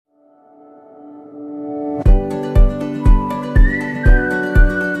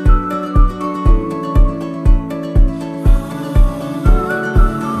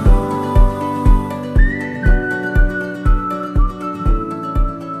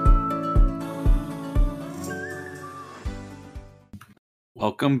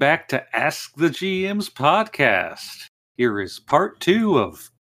Welcome back to Ask the GM's podcast. Here is part 2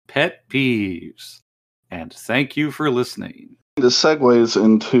 of Pet Peeves. And thank you for listening. This segues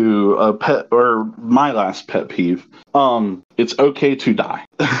into a pet, or my last pet peeve. It's okay to die.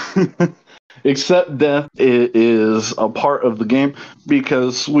 Accept death is a part of the game,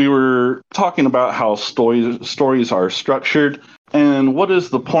 because we were talking about how stories are structured. And what is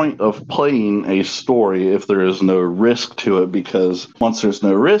the point of playing a story if there is no risk to it? Because once there's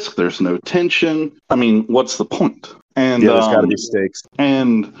no risk, there's no tension. I mean, what's the point? And there's got to be stakes.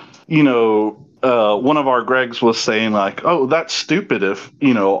 And, one of our Gregs was saying, like, oh, that's stupid if,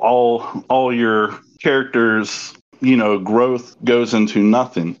 all your characters, growth goes into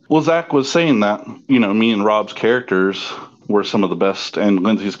nothing. Well, Zach was saying that, me and Rob's characters were some of the best, and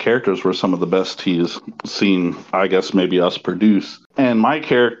Lindsay's characters were some of the best he's seen, I guess, maybe us produce. And my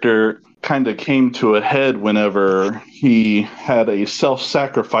character kind of came to a head whenever he had a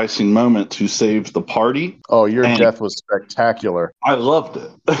self-sacrificing moment to save the party. Oh, your death was spectacular. I loved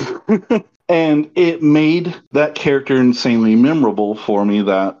it. And it made that character insanely memorable for me,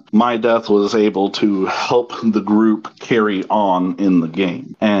 that my death was able to help the group carry on in the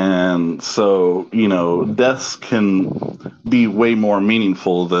game. And so, deaths can be way more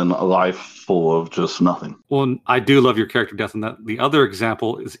meaningful than a life full of just nothing. Well, I do love your character death, and that the other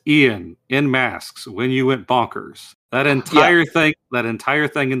example is Ian in Masks when you went bonkers. That entire thing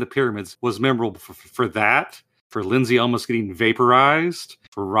in the pyramids was memorable for that. For Lindsay almost getting vaporized,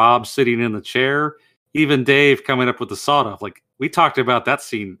 for Rob sitting in the chair, even Dave coming up with the sawed-off. Like, we talked about that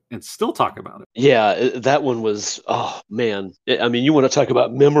scene and still talk about it. Yeah, that one was, oh, man. I mean, you want to talk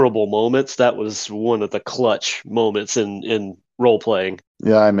about memorable moments? That was one of the clutch moments in role-playing.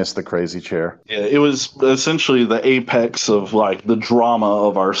 Yeah, I missed the crazy chair. Yeah, it was essentially the apex of, like, the drama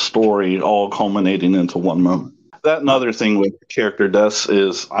of our story all culminating into one moment. That another thing with character deaths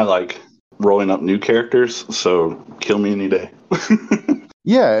is I like rolling up new characters, so kill me any day.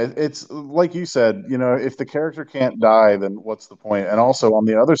 Yeah, it's like you said, if the character can't die, then what's the point? And also on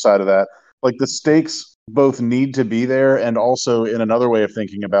the other side of that, like, the stakes both need to be there, and also in another way of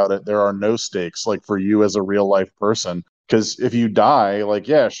thinking about it, there are no stakes, like, for you as a real life person. Because if you die, like,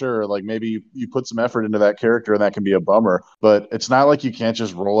 yeah, sure, like, maybe you put some effort into that character and that can be a bummer, but it's not like you can't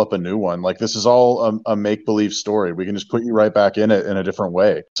just roll up a new one. Like, this is all a make-believe story. We can just put you right back in it in a different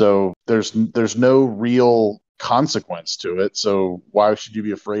way. So there's no real consequence to it. So why should you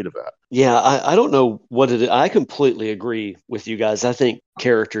be afraid of that? Yeah, I don't know what it is. I completely agree with you guys. I think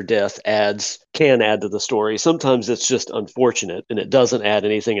character death can add to the story. Sometimes it's just unfortunate and it doesn't add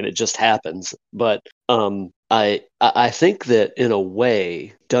anything and it just happens. But I think that in a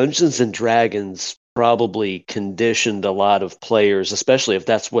way, Dungeons and Dragons probably conditioned a lot of players, especially if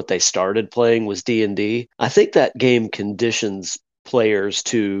that's what they started playing was D&D. I think that game conditions players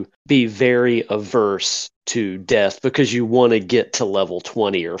to be very averse to death because you want to get to level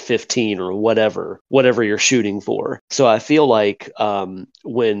 20 or 15 or whatever you're shooting for. So I feel like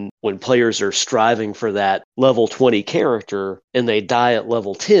when players are striving for that level 20 character and they die at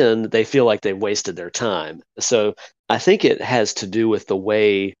level 10, they feel like they've wasted their time. So I think it has to do with the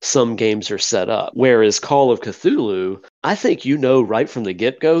way some games are set up. Whereas Call of Cthulhu, I think right from the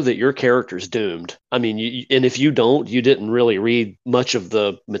get-go that your character's doomed. I mean, and if you don't, you didn't really read much of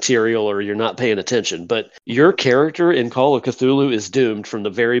the material or you're not paying attention. But your character in Call of Cthulhu is doomed from the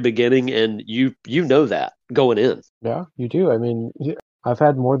very beginning, and you know that going in. Yeah, you do. I mean, I've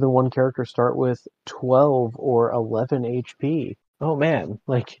had more than one character start with 12 or 11 HP. Oh, man.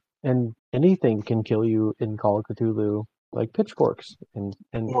 And anything can kill you in Call of Cthulhu, like pitchforks and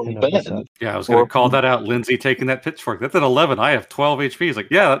such. Yeah, I was going to call that out. Lindsay taking that pitchfork. That's at 11. I have 12 HP. It's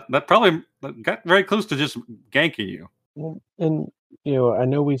like, yeah, that probably got very close to just ganking you. And, I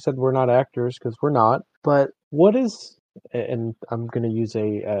know we said we're not actors because we're not, but what is, and I'm going to use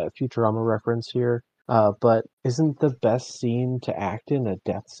a Futurama reference here, but isn't the best scene to act in a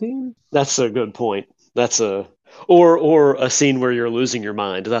death scene? That's a good point. Or a scene where you're losing your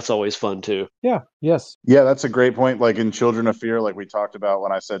mind. That's always fun too. Yeah. Yes. Yeah, that's a great point. Like in Children of Fear, like we talked about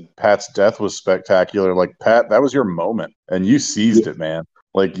when I said Pat's death was spectacular. Like, Pat, that was your moment, and you seized it, man.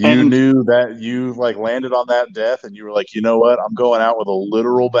 Like, you knew that you like landed on that death, and you were like, you know what? I'm going out with a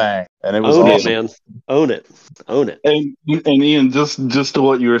literal bang, and it was awesome. Man. Own it. And Ian, just to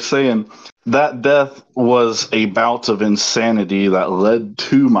what you were saying, that death was a bout of insanity that led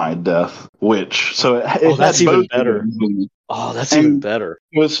to my death, that's even better. Oh, that's even better.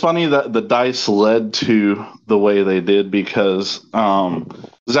 It was funny that the dice led to the way they did because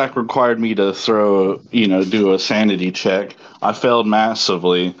Zach required me to do a sanity check. I failed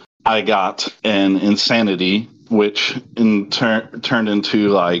massively. I got an insanity, which in turn turned into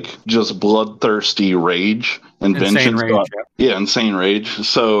like just bloodthirsty rage and Insane vengeance. rage. Yeah, insane rage.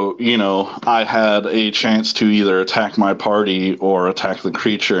 So, I had a chance to either attack my party or attack the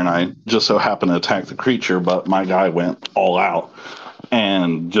creature, and I just so happened to attack the creature, but my guy went all out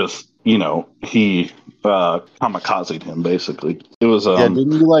and just, he kamikazed him, basically. It was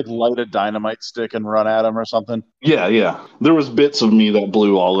didn't you like light a dynamite stick and run at him or something? Yeah. There was bits of me that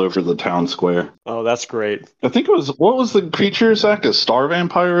blew all over the town square. Oh, that's great. I think it was, what was the creature, Zach? A star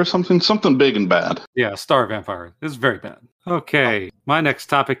vampire or something? Something big and bad. Yeah, star vampire. This is very bad. Okay, my next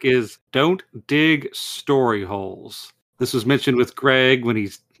topic is don't dig story holes. This was mentioned with Greg when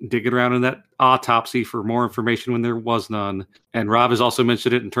he's digging around in that autopsy for more information when there was none. And Rob has also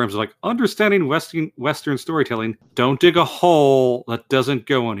mentioned it in terms of like understanding Western storytelling. Don't dig a hole that doesn't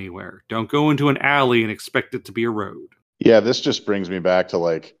go anywhere. Don't go into an alley and expect it to be a road. Yeah, this just brings me back to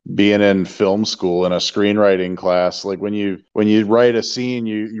like being in film school in a screenwriting class. Like when you write a scene,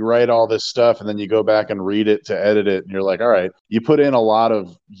 you write all this stuff and then you go back and read it to edit it, and you're like, all right, you put in a lot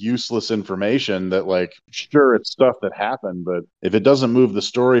of useless information that, like, sure, it's stuff that happened, but if it doesn't move the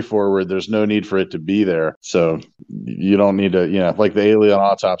story forward, there's no need for it to be there. So you don't need to, like the alien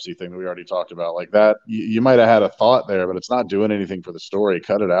autopsy thing that we already talked about, like that, you might have had a thought there, but it's not doing anything for the story.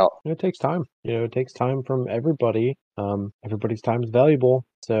 Cut it out. It takes time. It takes time from everybody. Everybody's time is valuable,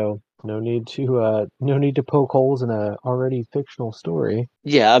 so no need to poke holes in a already fictional story.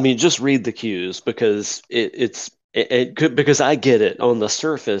 Yeah, I mean, just read the cues because it could, because I get it. On the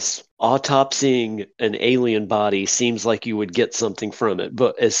surface, autopsying an alien body seems like you would get something from it,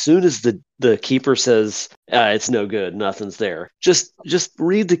 but as soon as the keeper says it's no good, nothing's there, just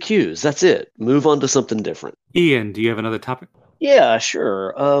read the cues. That's it. Move on to something different. Ian, do you have another topic? Yeah,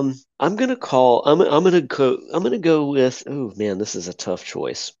 sure. I'm gonna go with. Oh man, this is a tough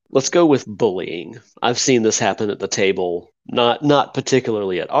choice. Let's go with bullying. I've seen this happen at the table, not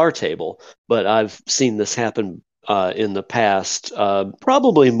particularly at our table, but I've seen this happen in the past.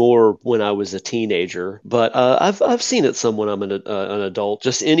 Probably more when I was a teenager, but I've seen it some when I'm an adult.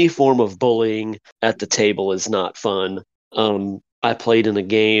 Just any form of bullying at the table is not fun. I played in a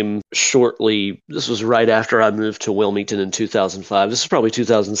game shortly. This was right after I moved to Wilmington in 2005. This is probably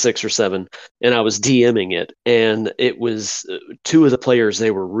 2006 or 7, and I was DMing it. And it was two of the players,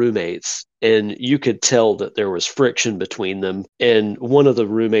 they were roommates, and you could tell that there was friction between them. And one of the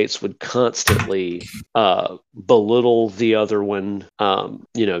roommates would constantly belittle the other one,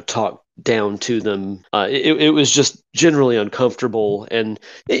 talk down to them. It was just generally uncomfortable, and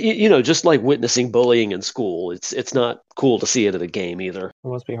just like witnessing bullying in school, it's not cool to see it at a game either. It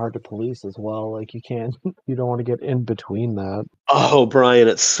must be hard to police as well. Like you don't want to get in between that. Oh, Brian,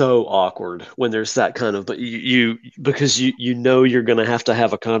 it's so awkward when there's that kind of, but because you're going to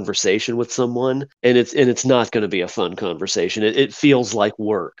have a conversation with someone, and it's not going to be a fun conversation. It feels like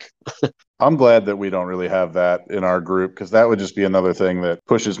work. I'm glad that we don't really have that in our group, because that would just be another thing that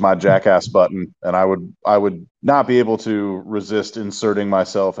pushes my jackass button, and I would not be able to resist inserting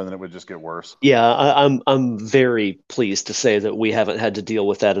myself, and then it would just get worse. Yeah, I'm very pleased to say that we haven't had to deal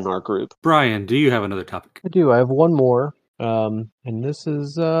with that in our group. Brian, do you have another topic? I do. I have one more, and this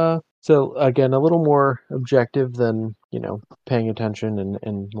is so again a little more objective than paying attention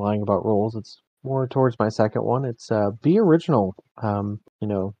and lying about roles. It's more towards my second one. It's be original.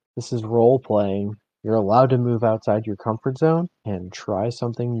 This is role playing. You're allowed to move outside your comfort zone and try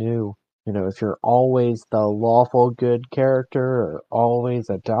something new. If you're always the lawful good character or always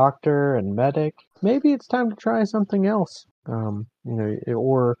a doctor and medic, maybe it's time to try something else.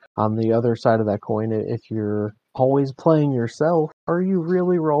 Or on the other side of that coin, if you're always playing yourself, are you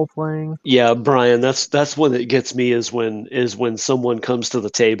really role playing? Yeah, Brian, that's when it gets me is when someone comes to the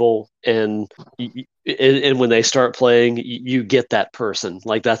table and when they start playing, you get that person.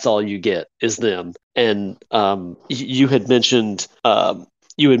 Like that's all you get is them. And you had mentioned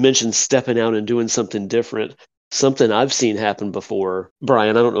stepping out and doing something different. Something I've seen happen before,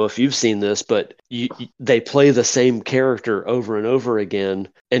 Brian, I don't know if you've seen this, but they play the same character over and over again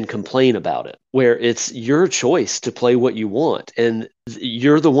and complain about it, where it's your choice to play what you want. And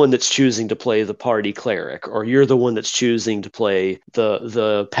you're the one that's choosing to play the party cleric, or you're the one that's choosing to play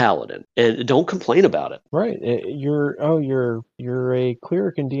the paladin, and don't complain about it. Right. You're a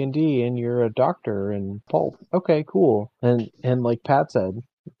cleric in D&D and you're a doctor in Pulp. Okay, cool. And like Pat said,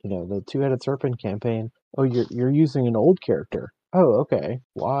 the two-headed serpent campaign, oh, you're using an old character. Oh, okay.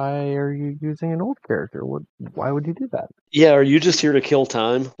 Why are you using an old character? Why would you do that? Yeah, are you just here to kill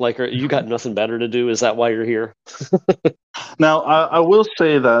time? Like, you got nothing better to do? Is that why you're here? Now, I will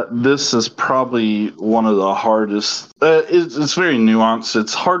say that this is probably one of the hardest. It's very nuanced.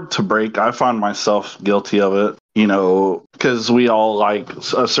 It's hard to break. I find myself guilty of it. because we all like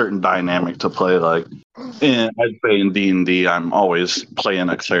a certain dynamic to play. Like, I'd say in D&D, I'm always playing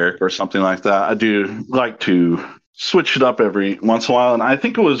a cleric or something like that. I do like to switch it up every once in a while, and I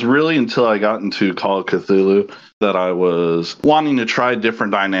think it was really until I got into Call of Cthulhu that I was wanting to try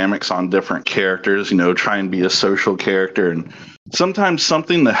different dynamics on different characters, try and be a social character. And sometimes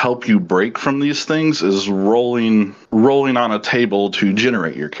something to help you break from these things is rolling on a table to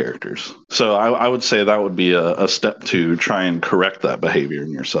generate your characters. So I would say that would be a step to try and correct that behavior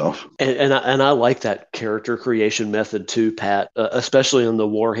in yourself. And I like that character creation method too, Pat, especially in the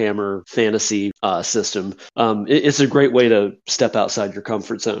Warhammer fantasy system. It's a great way to step outside your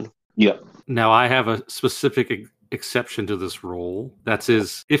comfort zone. Yep. Now, I have a specific exception to this rule. That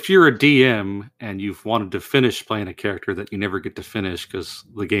is, if you're a DM and you've wanted to finish playing a character that you never get to finish because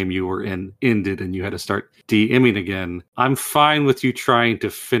the game you were in ended and you had to start DMing again, I'm fine with you trying to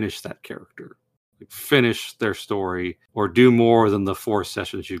finish that character. Finish their story or do more than the 4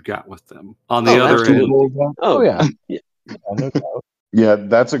 sessions you got with them. On the other end, No doubt. Yeah,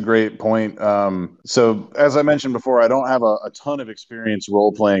 that's a great point. So as I mentioned before, I don't have a ton of experience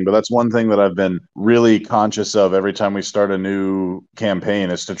role playing, but that's one thing that I've been really conscious of every time we start a new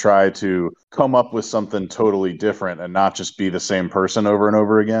campaign is to try to come up with something totally different and not just be the same person over and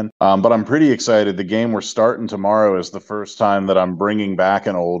over again. But I'm pretty excited. The game we're starting tomorrow is the first time that I'm bringing back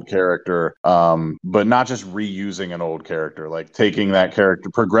an old character, but not just reusing an old character, like taking that character,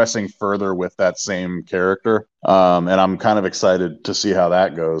 progressing further with that same character. And I'm kind of excited to see how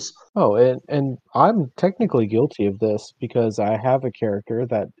that goes. Oh, and I'm technically guilty of this because I have a character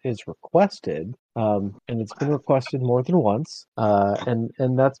that is requested, and it's been requested more than once,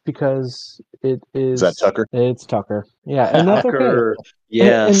 and that's because it is. Is that Tucker? It's Tucker. Yeah, and that's Tucker. okay.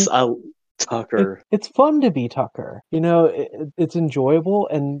 Yes, Tucker. It's fun to be Tucker. It's enjoyable,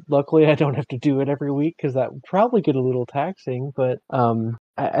 and luckily I don't have to do it every week because that would probably get a little taxing. But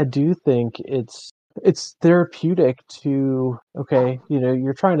I do think it's therapeutic to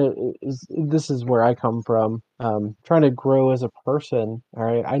you're trying to this is where I come from, trying to grow as a person. All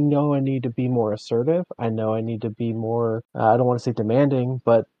right, I know I need to be more assertive. I know I need to be more I don't want to say demanding,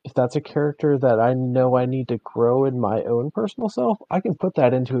 but if that's a character that I know I need to grow in my own personal self, I can put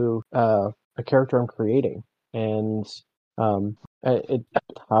that into a character I'm creating. And how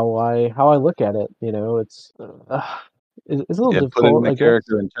I look at it, it's a little difficult. Put it in the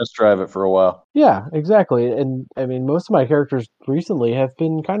character and test drive it for a while. Yeah, exactly. And I mean, most of my characters recently have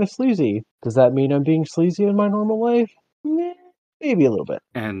been kind of sleazy. Does that mean I'm being sleazy in my normal life? Maybe a little bit.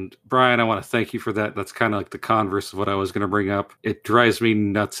 And Brian, I want to thank you for that. That's kind of like the converse of what I was going to bring up. It drives me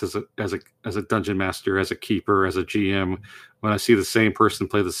nuts as a dungeon master, as a keeper, as a GM, when I see the same person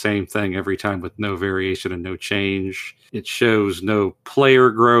play the same thing every time with no variation and no change. It shows no player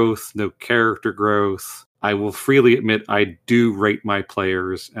growth, no character growth. I will freely admit I do rate my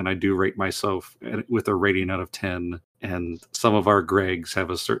players and I do rate myself with a rating out of 10. And some of our Gregs have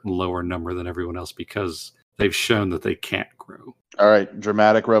a certain lower number than everyone else because they've shown that they can't grow. All right,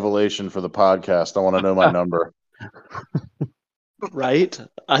 dramatic revelation for the podcast. I want to know my number. Right?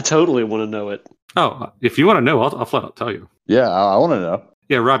 I totally want to know it. Oh, if you want to know, I'll flat out tell you. Yeah, I want to know.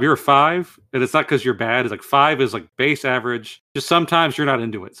 Yeah, Rob, you're a 5, and it's not because you're bad. It's like 5 is like base average. Just sometimes you're not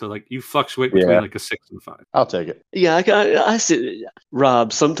into it, so like you fluctuate between like a 6 and 5. I'll take it. Yeah, I see.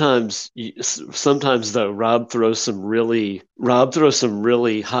 Rob, sometimes though, Rob throws some really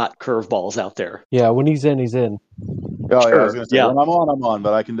hot curveballs out there. Yeah, when he's in, he's in. Oh, yeah, I was going to say, when I'm on,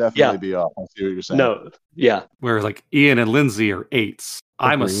 but I can definitely be off. I see what you're saying. No, yeah. Where like Ian and Lindsay are 8s.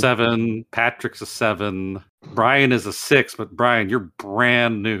 I'm a Agreed. 7. Patrick's a 7. Brian is a 6, but Brian, you're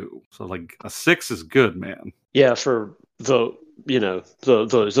brand new. So like a 6 is good, man. Yeah, for the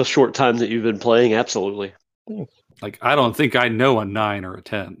short time that you've been playing, absolutely. Thanks. Like I don't think I know a 9 or a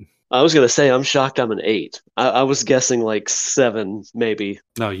 10. I was gonna say I'm shocked I'm an 8. I was guessing like 7, maybe.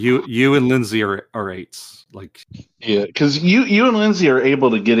 No, you and Lindsay are 8s. Like yeah, because you and Lindsay are able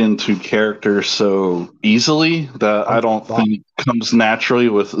to get into character so easily that I don't think comes naturally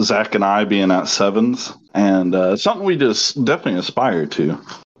with Zach and I being at 7s, and something we just definitely aspire to.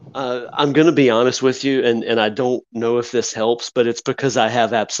 I'm going to be honest with you, and I don't know if this helps, but it's because I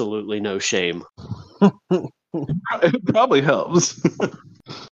have absolutely no shame. It probably helps.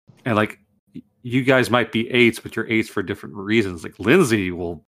 And like you guys might be 8s, but you're 8s for different reasons. Like Lindsay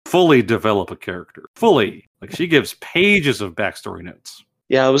will fully develop a character. Fully. Like she gives pages of backstory notes.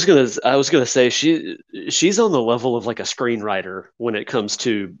 Yeah, I was gonna say she's on the level of like a screenwriter when it comes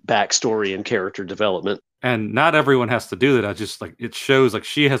to backstory and character development. And not everyone has to do that. I just like it shows like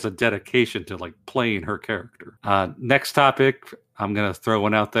she has a dedication to like playing her character. Next topic, I'm going to throw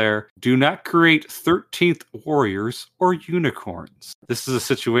one out there. Do not create 13th warriors or unicorns. This is a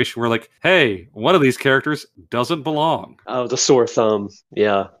situation where, like, hey, one of these characters doesn't belong. Oh, the sore thumb.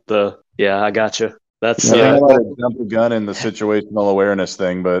 Yeah, I gotcha. That's I think I might have jumped the gun in the situational awareness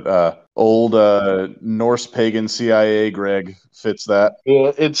thing, but old Norse pagan CIA Greg fits that.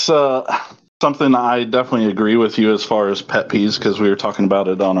 Yeah, it's something I definitely agree with you as far as pet peeves, because we were talking about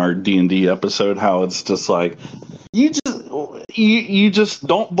it on our D&D episode, how it's just like you just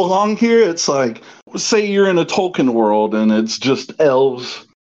don't belong here. It's like, say you're in a Tolkien world and it's just elves,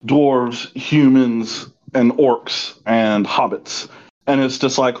 dwarves, humans, and orcs and hobbits. And it's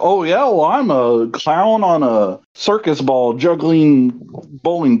just like, oh yeah, well, I'm a clown on a circus ball juggling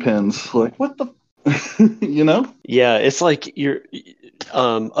bowling pins. Like, what the, you know? Yeah, it's like you're.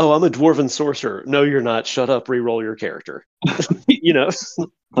 Oh, I'm a dwarven sorcerer. No, you're not. Shut up. Reroll your character. You know.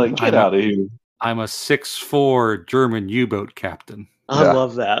 Like, get out of here. I'm a 6'4" German U-boat captain. I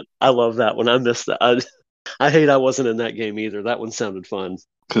love that. I love that one. I missed that. I hate I wasn't in that game either. That one sounded fun.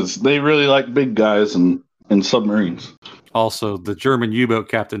 Because they really like big guys and submarines. Also, the German U-boat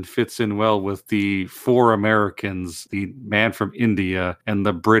captain fits in well with the 4 Americans, the man from India, and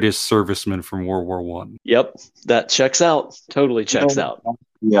the British serviceman from World War One. Yep, that checks out. Totally checks out.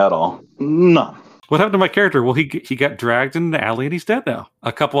 Yeah, at all. No. What happened to my character? Well, he got dragged in the alley and he's dead now.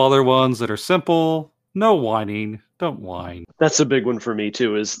 A couple other ones that are simple. No whining. Don't whine. That's a big one for me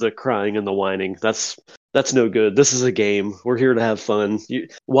too, is the crying and the whining. That's no good. This is a game. We're here to have fun.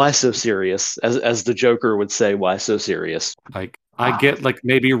 Why so serious? As the Joker would say, why so serious? Like, I get, like,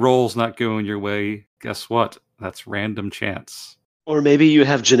 maybe rolls not going your way. Guess what? That's random chance. Or maybe you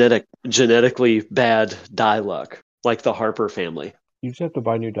have genetically bad die luck, like the Harper family. You just have to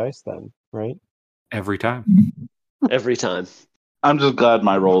buy new dice then, right? Every time. Every time. I'm just glad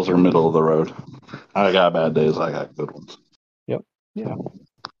my rolls are middle of the road. I got bad days, I got good ones. Yep. Yeah.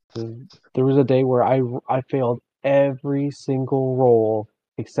 There was a day where I failed every single roll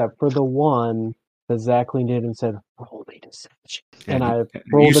except for the one that Zach leaned in and said, "Roll me deception," and I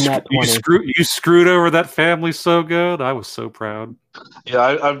rolled in that 20. You screwed over that family so good. I was so proud. Yeah,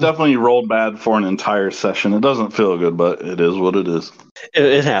 I've definitely rolled bad for an entire session. It doesn't feel good, but it is what it is.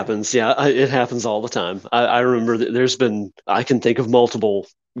 It happens. Yeah, it happens all the time. I remember that I can think of multiple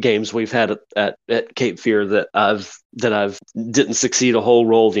games we've had at Cape Fear that I've didn't succeed a whole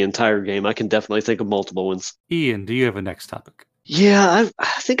roll the entire game. I can definitely think of multiple ones. Ian, do you have a next topic? Yeah,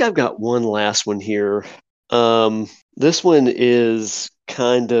 I think I've got one last one here. This one is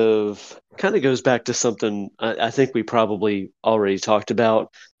kind of goes back to something I think we probably already talked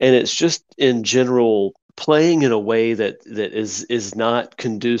about, and it's just in general playing in a way that is not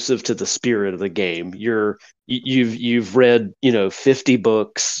conducive to the spirit of the game. You've read 50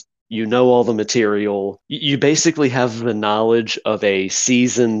 books, all the material. You basically have the knowledge of a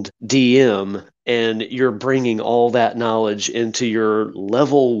seasoned DM, and you're bringing all that knowledge into your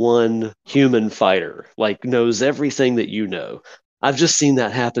level 1 human fighter, like knows everything that you know. I've just seen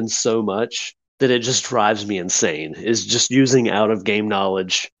that happen so much that it just drives me insane, is just using out of game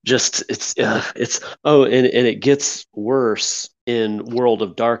knowledge. And it gets worse in World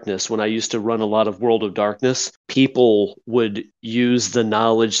of Darkness. When I used to run a lot of World of Darkness, people would use the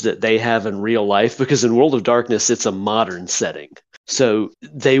knowledge that they have in real life, because in World of Darkness, it's a modern setting. So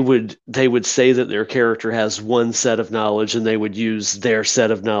they would say that their character has one set of knowledge, and they would use their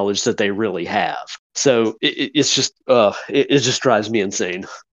set of knowledge that they really have. So it just drives me insane.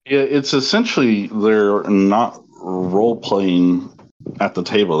 Yeah, it's essentially they're not role playing at the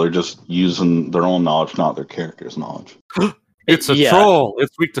table. They're just using their own knowledge, not their character's knowledge. It's a troll.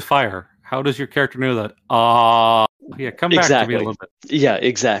 It's weak to fire. How does your character know that? Come back to me a little bit. Yeah,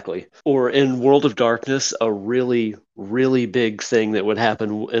 exactly. Or in World of Darkness, a really, really big thing that would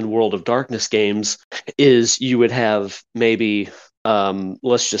happen in World of Darkness games is you would have maybe,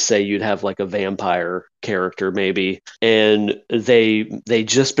 let's just say you'd have like a vampire character maybe, and they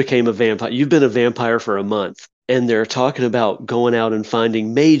just became a vampire. You've been a vampire for a month, and they're talking about going out and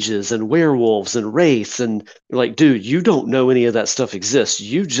finding mages and werewolves and wraiths, and you're like, dude, you don't know any of that stuff exists.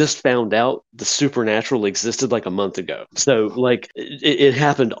 You just found out the supernatural existed like a month ago. So like it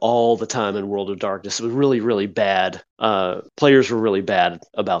happened all the time in World of Darkness. It was really, really bad. Players were really bad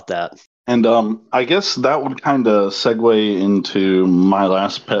about that. And I guess that would kind of segue into my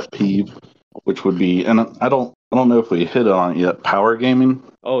last pet peeve, which would be, and I don't know if we hit on it yet, power gaming.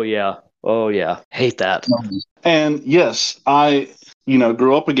 Oh yeah, hate that. And yes, I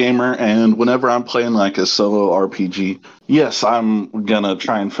grew up a gamer, and whenever I'm playing like a solo RPG, yes, I'm gonna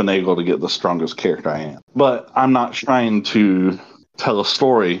try and finagle to get the strongest character I am, but I'm not trying to tell a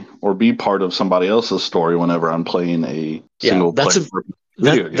story or be part of somebody else's story whenever I'm playing a single player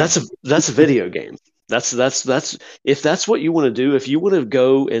video game. That's a video game. That's if that's what you want to do, if you want to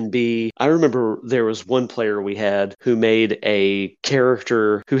go and be, I remember there was one player we had who made a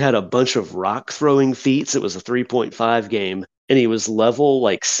character who had a bunch of rock throwing feats. It was a 3.5 game, and he was level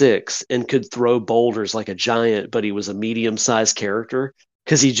like 6 and could throw boulders like a giant, but he was a medium-sized character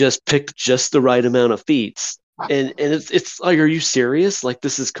because he just picked just the right amount of feats. And it's like, are you serious? Like,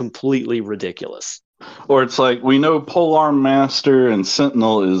 this is completely ridiculous. Or it's like, we know Polearm Master and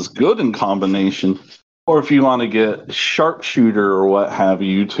Sentinel is good in combination. Or if you want to get Sharpshooter or what have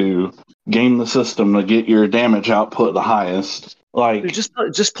you to game the system to get your damage output the highest. Like,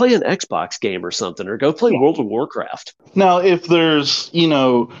 just play an Xbox game or something, or go play World of Warcraft. Now, if there's,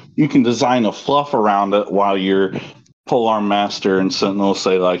 you can design a fluff around it while you're Polearm Master and Sentinel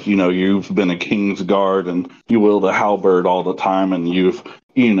say, like, you've been a King's Guard and you wield a halberd all the time, and you've,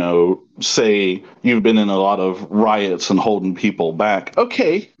 say you've been in a lot of riots and holding people back.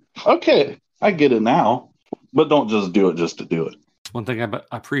 Okay, I get it now. But don't just do it just to do it. One thing I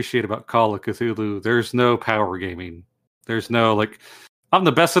appreciate about Call of Cthulhu, there's no power gaming. There's no, like, I'm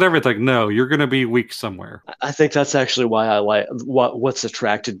the best at everything. No, you're going to be weak somewhere. I think that's actually why I like what's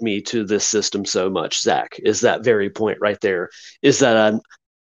attracted me to this system so much, Zach, is that very point right there, is that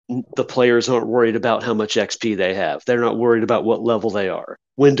the players aren't worried about how much XP they have. They're not worried about what level they are.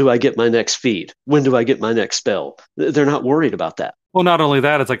 When do I get my next feat? When do I get my next spell? They're not worried about that. Well, not only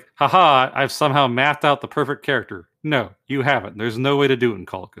that, it's like, haha, I've somehow mapped out the perfect character. No, you haven't. There's no way to do it in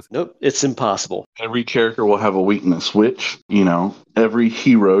Call of Cthulhu. Nope, it's impossible. Every character will have a weakness, which, every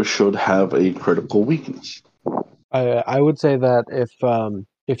hero should have a critical weakness. I would say that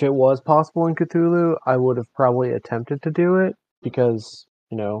if it was possible in Cthulhu, I would have probably attempted to do it because,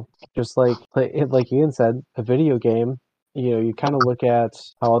 just like Ian said, a video game, you kind of look at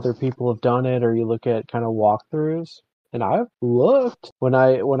how other people have done it, or you look at kind of walkthroughs. And I've looked when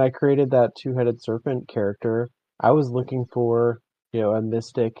I created that two-headed serpent character, I was looking for, a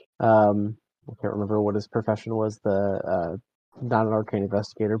mystic. I can't remember what his profession was, not an arcane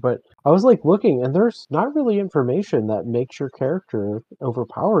investigator, but I was like looking, and there's not really information that makes your character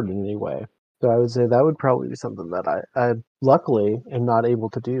overpowered in any way. So I would say that would probably be something that I luckily am not able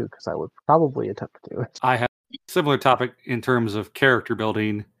to do, because I would probably attempt to do it. I have a similar topic in terms of character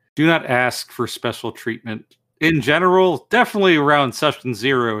building. Do not ask for special treatment. In general, definitely around session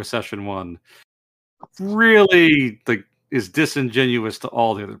 0 or session 1, really is disingenuous to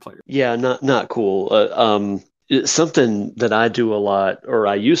all the other players. Yeah, not cool. Something that I do a lot, or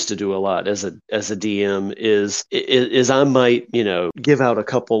I used to do a lot as a DM, is I might give out a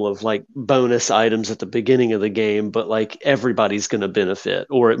couple of like bonus items at the beginning of the game, but like everybody's going to benefit,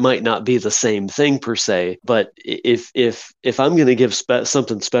 or it might not be the same thing per se. But if I'm going to give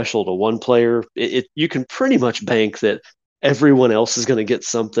something special to one player, you can pretty much bank that everyone else is going to get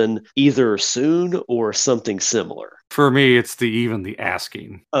something either soon or something similar. For me, it's the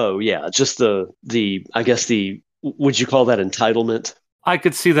asking. Oh yeah, just I guess would you call that entitlement? I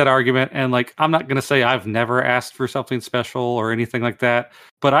could see that argument, and like, I'm not going to say I've never asked for something special or anything like that,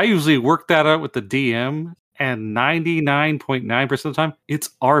 but I usually work that out with the DM, and 99.9% of the time, it's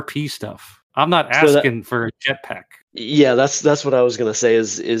RP stuff. I'm not asking for a jetpack. Yeah, that's what I was going to say.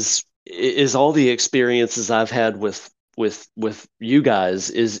 Is all the experiences I've had with you guys,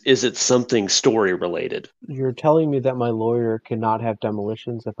 is it something story related? You're telling me that my lawyer cannot have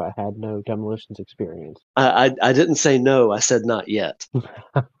demolitions if I had no demolitions experience. I didn't say no, I said not yet.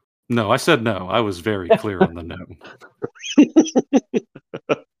 No, I said no. I was very clear on the no.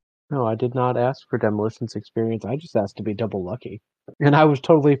 No, I did not ask for demolitions experience. I just asked to be double lucky. And I was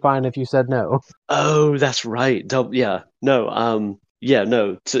totally fine if you said no. Oh, that's right. Yeah, no, yeah,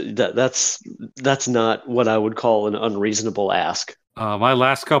 no, that's not what I would call an unreasonable ask. My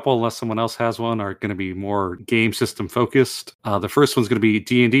last couple, unless someone else has one, are going to be more game system focused. The first one's going to be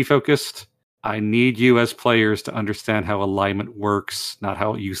D&D focused. I need you as players to understand how alignment works, not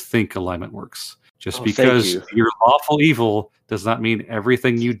how you think alignment works. Just because you're lawful evil does not mean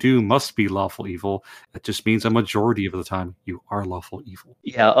everything you do must be lawful evil. It just means a majority of the time you are lawful evil.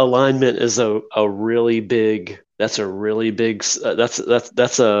 Yeah, alignment is a really big. That's a really big. That's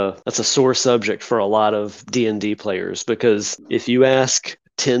a sore subject for a lot of D&D players, because if you ask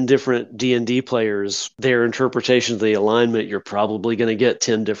 10 different D&D players their interpretation of the alignment, you're probably going to get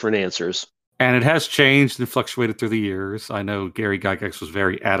 10 different answers. And it has changed and fluctuated through the years. I know Gary Gygax was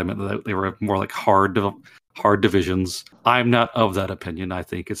very adamant that they were more like hard divisions. I'm not of that opinion. I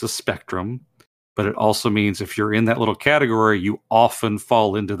think it's a spectrum. but it also means if you're in that little category, you often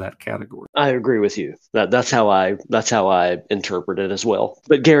fall into that category. I agree with you. That's how I interpret it as well.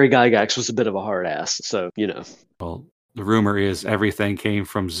 But Gary Gygax was a bit of a hard ass, so Well, the rumor is everything came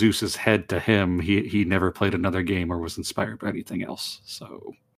from Zeus's head to him. He never played another game or was inspired by anything else.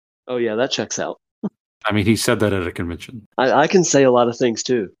 So, oh yeah, that checks out. I mean, he said that at a convention. I can say a lot of things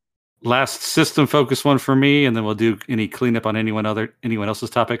too. Last system focus one for me, and then we'll do any cleanup on anyone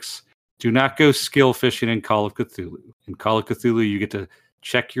else's topics. Do not go skill fishing in Call of Cthulhu. In Call of Cthulhu, you get to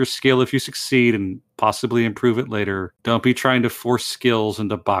check your skill if you succeed and possibly improve it later. Don't be trying to force skills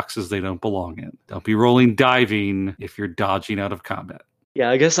into boxes they don't belong in. Don't be rolling diving if you're dodging out of combat. Yeah,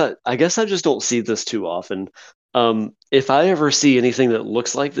 I guess I just don't see this too often. If I ever see anything that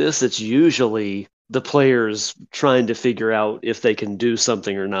looks like this, it's usually the players trying to figure out if they can do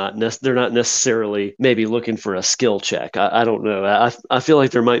something or not. They're not necessarily maybe looking for a skill check. I don't know. I feel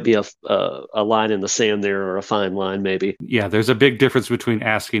like there might be a line in the sand there, or a fine line maybe. Yeah, there's a big difference between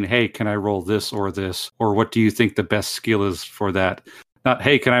asking, hey, can I roll this, or what do you think the best skill is for that? Not,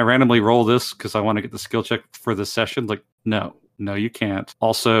 hey, can I randomly roll this because I want to get the skill check for this session? Like, no, you can't.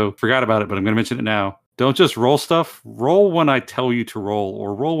 Also, forgot about it, but I'm going to mention it now. Don't just roll stuff. Roll when I tell you to roll,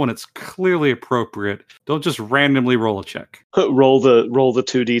 or roll when it's clearly appropriate. Don't just randomly roll a check. roll the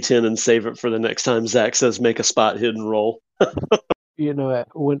 2d10 and save it for the next time Zach says make a spot hidden roll.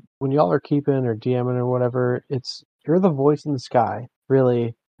 When y'all are keeping or DMing or whatever, you're the voice in the sky,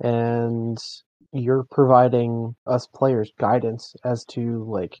 really, and you're providing us players guidance as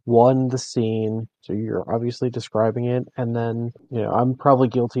to the scene. So you're obviously describing it, and then I'm probably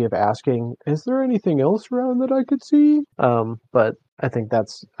guilty of asking, is there anything else around that I could see? But I think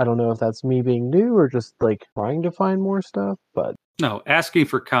I don't know if that's me being new or just trying to find more stuff. But no, asking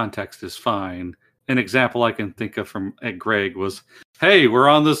for context is fine. An example I can think of from Greg was, hey, we're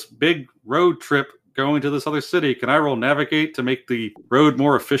on this big road trip going to this other city. Can I roll navigate to make the road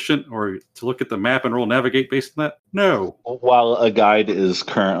more efficient, or to look at the map and roll navigate based on that? No. While a guide is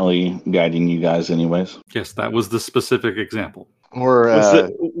currently guiding you guys anyways. Yes, that was the specific example. Or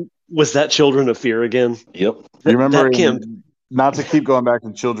was that Children of Fear again? Yep. You remember not to keep going back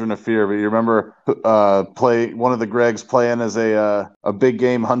to Children of Fear, but you remember one of the Gregs playing as a big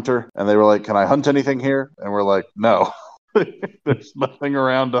game hunter, and they were like, can I hunt anything here? And we're like, no. There's nothing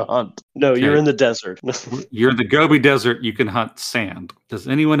around to hunt. No, okay. You're in the desert. You're in the Gobi Desert. You can hunt sand. Does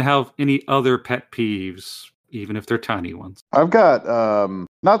anyone have any other pet peeves, even if they're tiny ones? I've got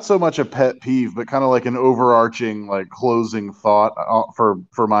not so much a pet peeve, but kind of like an overarching closing thought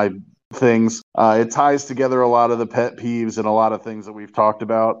for my things. It ties together a lot of the pet peeves and a lot of things that we've talked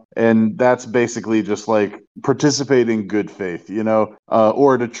about, and that's basically just participate in good faith,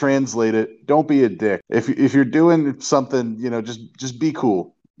 or to translate it, don't be a dick. If you're doing something, just be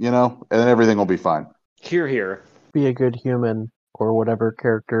cool, and then everything will be fine. Hear. Be a good human, or whatever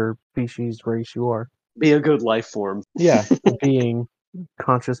character, species, race you are. Be a good life form. Yeah,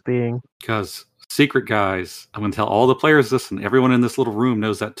 conscious being. Because secret guys, I'm going to tell all the players this, and everyone in this little room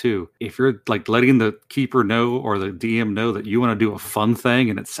knows that too. If you're letting the keeper know or the DM know that you want to do a fun thing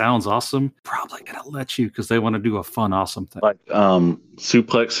and it sounds awesome, probably going to let you because they want to do a fun, awesome thing. Like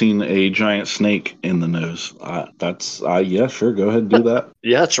suplexing a giant snake in the nose. Yeah, sure. Go ahead and do that.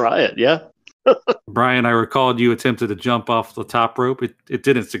 Yeah, try it. Yeah. Brian, I recalled you attempted to jump off the top rope. It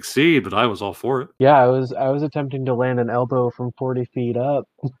didn't succeed, but I was all for it. Yeah, I was attempting to land an elbow from 40 feet up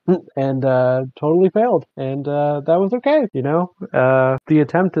and totally failed. And that was okay, The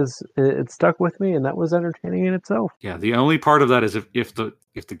attempt it stuck with me, and that was entertaining in itself. Yeah, the only part of that is if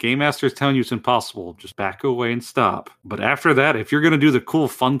the game master is telling you it's impossible, just back away and stop. But after that, if you're going to do the cool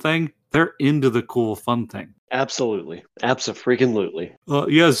fun thing, they're into the cool fun thing. Absolutely. Abso-freaking-lutely.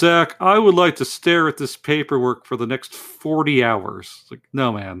 Yeah, Zach, I would like to stare at this paperwork for the next 40 hours. It's like,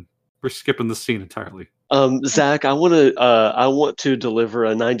 no, man, we're skipping the scene entirely. Zach, I want to deliver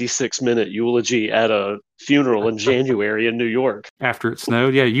a 96-minute eulogy at a funeral in January in New York. After it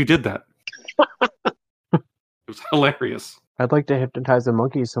snowed? Yeah, you did that. It was hilarious. I'd like to hypnotize a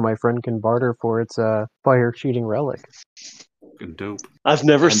monkey so my friend can barter for its fire-cheating relic. Dope. I've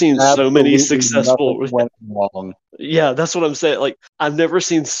never seen so many successful. Yeah, that's what I'm saying. I've never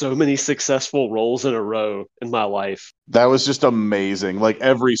seen so many successful rolls in a row in my life. That was just amazing.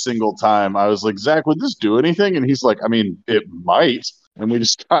 Every single time, I was like, Zach, would this do anything? And he's like, I mean, it might. And we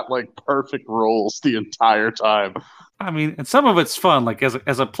just got perfect rolls the entire time. I mean, and some of it's fun.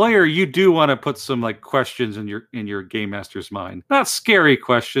 As a player, you do want to put some questions in your game master's mind. Not scary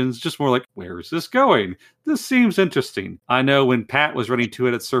questions, just more where is this going? This seems interesting. I know when Pat was running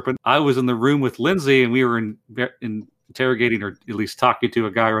Two-Headed Serpent, I was in the room with Lindsay, and we were in interrogating or at least talking to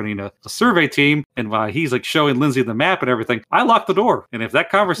a guy running a survey team, and while he's like showing Lindsay the map and everything, I locked the door. And if that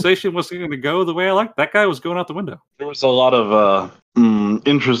conversation wasn't going to go the way I liked, that guy was going out the window. There was a lot of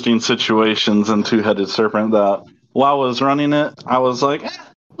interesting situations in Two-Headed Serpent that while I was running it, I was like,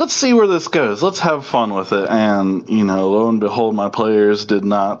 let's see where this goes. Let's have fun with it. And, lo and behold, my players did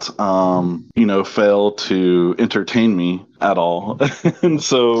not, fail to entertain me at all. And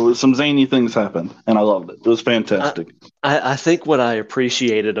so some zany things happened, and I loved it. It was fantastic. I think what I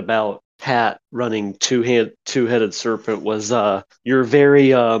appreciated about Pat running Two-Headed Serpent was you're very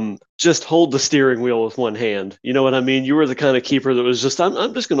just hold the steering wheel with one hand. You know what I mean? You were the kind of keeper that was just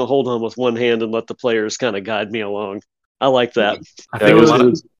I'm just going to hold on with one hand and let the players kind of guide me along. I like that. I think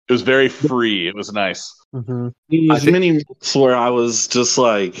it was very free. It was nice. Mm-hmm. There's many moments where I was just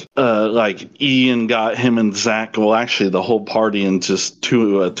like Ian got him and Zach, well, actually the whole party,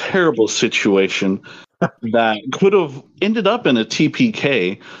 into a terrible situation that could have ended up in a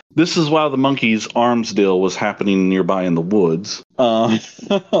TPK. This is while the monkey's arms deal was happening nearby in the woods. And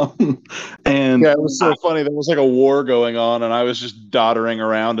yeah, it was so funny. There was like a war going on, and I was just doddering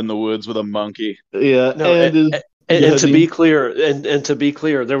around in the woods with a monkey. Yeah, and to be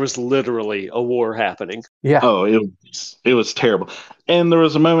clear, there was literally a war happening. Yeah. Oh, it was terrible. And there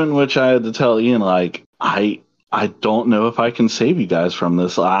was a moment in which I had to tell Ian, like, I don't know if I can save you guys from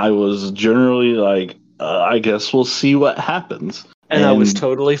this. I was generally like, I guess we'll see what happens. And I was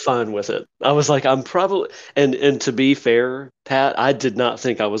totally fine with it. I was like, I'm probably, and to be fair, Pat, I did not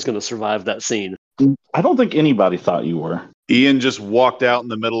think I was going to survive that scene. I don't think anybody thought you were. Ian just walked out in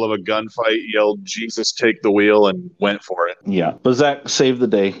the middle of a gunfight, yelled, "Jesus, take the wheel," and went for it. Yeah, but Zach saved the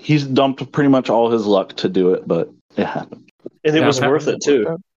day. He's dumped pretty much all his luck to do it, but it happened. And it was worth it,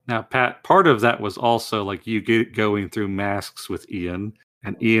 too. Now, Pat, part of that was also like you going through masks with Ian.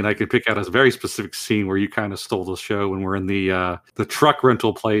 And Ian, I could pick out a very specific scene where you kind of stole the show when we're in the truck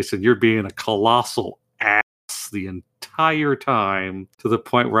rental place and you're being a colossal ass the entire time, to the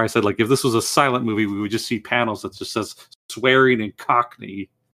point where I said, like, if this was a silent movie, we would just see panels that just says swearing in Cockney.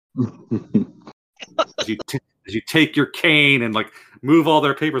 as you take your cane and like move all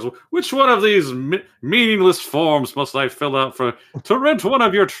their papers. Which one of these meaningless forms must I fill out to rent one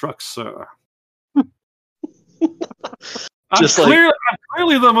of your trucks, sir? I'm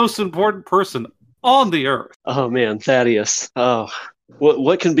clearly the most important person on the earth. Oh man, Thaddeus. Oh,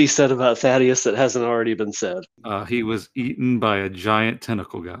 what can be said about Thaddeus that hasn't already been said? He was eaten by a giant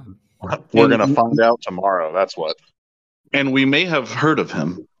tentacle god. We're going to find out tomorrow. That's what. And we may have heard of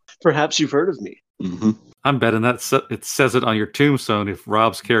him. Perhaps you've heard of me. Mm-hmm. I'm betting that it says it on your tombstone if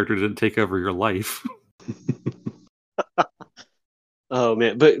Rob's character didn't take over your life. Oh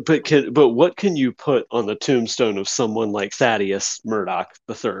man, but what can you put on the tombstone of someone like Thaddeus Murdoch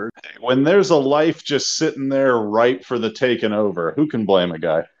III? When there's a life just sitting there ripe for the taking over, who can blame a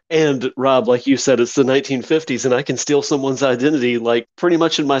guy? And Rob, like you said, it's the 1950s, and I can steal someone's identity like pretty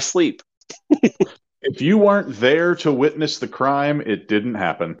much in my sleep. If you weren't there to witness the crime, it didn't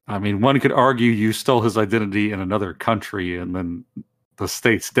happen. I mean, one could argue you stole his identity in another country, and then the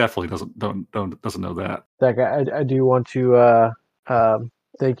States definitely doesn't know that. Zach, I do want to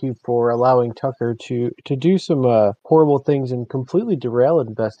thank you for allowing Tucker to do some horrible things and completely derail an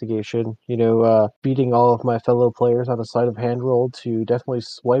investigation. Beating all of my fellow players on a sleight of hand roll to definitely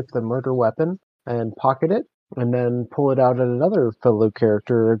swipe the murder weapon and pocket it, and then pull it out at another fellow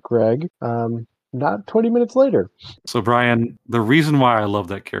character, Greg. Not 20 minutes later. So, Brian, the reason why I love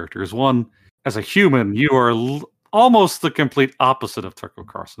that character is, one, as a human, you are almost the complete opposite of Tucker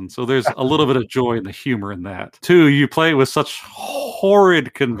Carlson. So there's a little bit of joy in the humor in that. Two, you play with such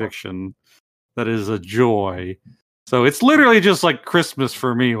horrid conviction that is a joy. So it's literally just like Christmas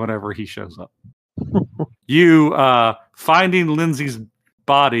for me whenever he shows up. You finding Lindsay's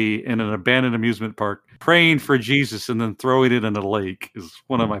body in an abandoned amusement park, praying for Jesus, and then throwing it in a lake is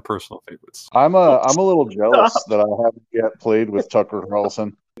one of my personal favorites. I'm a little jealous that I haven't yet played with Tucker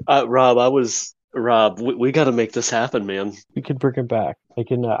Carlson. Rob, we got to make this happen, man. We can bring him back. I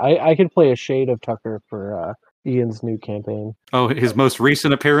can play a shade of Tucker for Ian's new campaign. Oh, his most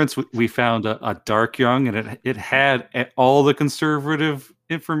recent appearance, we found a Dark Young, and it had all the conservative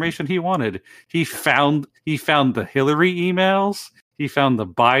information he wanted. He found the Hillary emails. He found the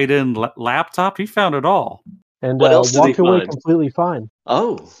Biden laptop. He found it all. And what else walked away find? Completely fine.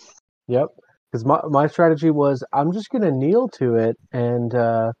 Oh. Yep. Because my strategy was, I'm just going to kneel to it and,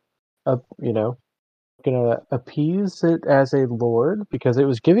 going to appease it as a lord because it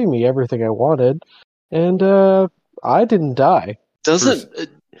was giving me everything I wanted. And I didn't die.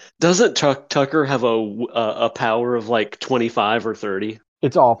 Doesn't Tucker have a power of like 25 or 30?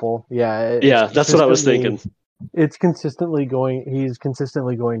 It's awful. Yeah. That's what I was thinking. It's consistently going. He's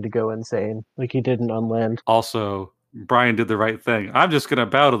consistently going to go insane, like he did in Unland. Also, Brian did the right thing. I'm just gonna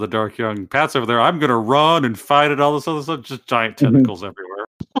bow to the Dark Young. Pat's over there. I'm gonna run and fight and all this other stuff. Just giant tentacles everywhere.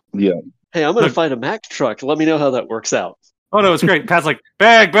 Yeah. Hey, I'm going to fight a Mack truck. Let me know how that works out. Oh no, it's great. Pat's like,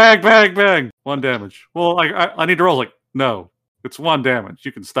 bang, bang, bang, bang. 1 damage. Well, I need to roll. Like, no, it's 1 damage.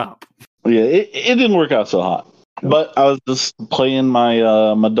 You can stop. Yeah, it didn't work out so hot. But I was just playing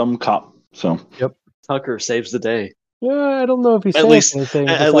my my dumb cop. So Tucker saves the day. Yeah, I don't know if he At saved least, anything.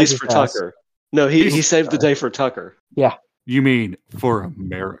 at besides least his for pass. Tucker. No, he saved the day for Tucker. You mean for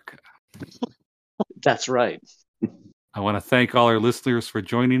America? That's right. I want to thank all our listeners for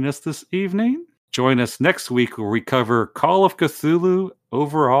joining us this evening. Join us next week where we cover Call of Cthulhu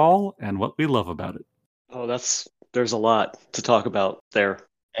overall and what we love about it. Oh, there's a lot to talk about there.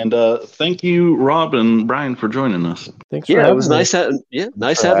 and thank you, Rob and Brian, for joining us. Thanks for Yeah, it having was me. nice.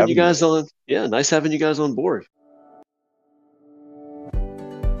 Nice for having having you guys on. Yeah, nice having you guys on board.